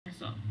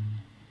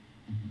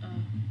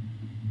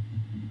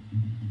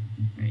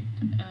Right.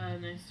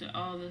 Next to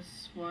all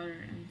this water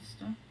and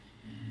stuff.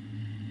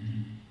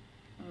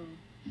 Oh.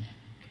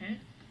 Okay.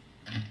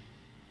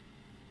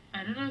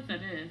 I don't know what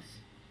that is.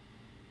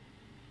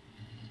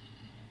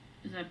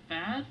 Is that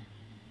bad?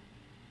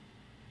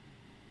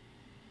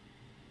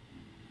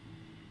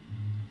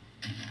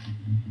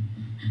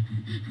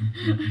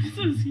 I'm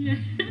so scared.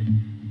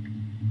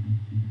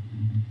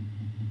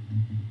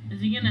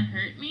 Is he gonna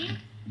hurt me?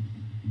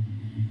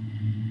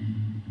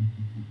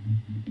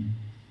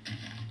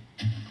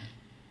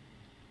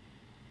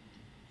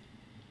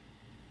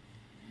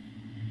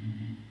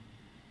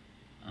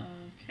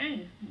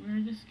 Okay, we're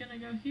just gonna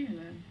go here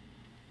then.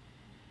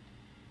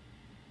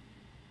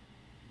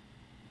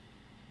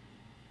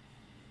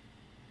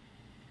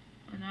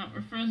 We're not,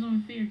 we're frozen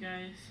with fear,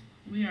 guys.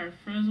 We are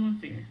frozen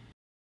with fear.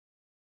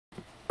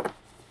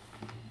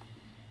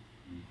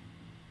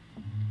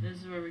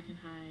 This is where we can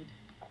hide.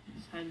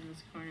 Just hide in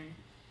this corner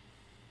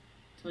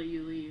till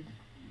you leave.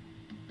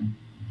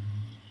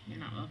 You're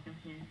not welcome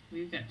here.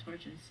 We've got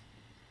torches.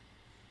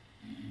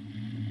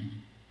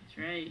 That's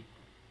right.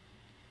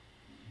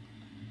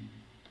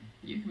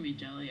 You can be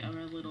jelly of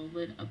our little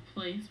lit up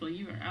place while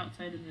you are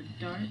outside in the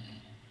dark.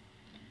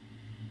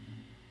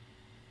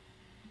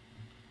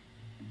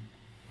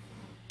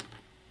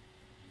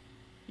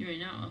 You are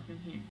not welcome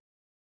here.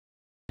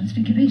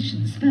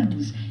 Transfiguration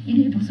spells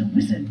enables a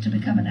wizard to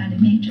become an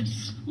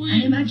animagus.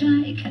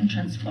 Animagi can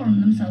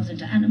transform themselves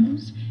into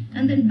animals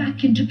and then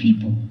back into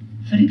people.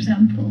 For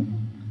example,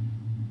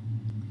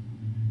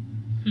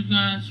 she's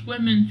gonna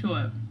swim into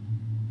it.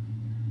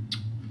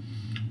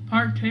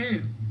 Part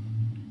 2.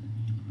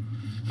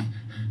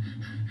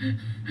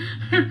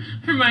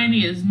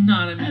 Hermione is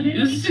not are there any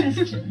amused.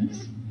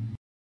 questions?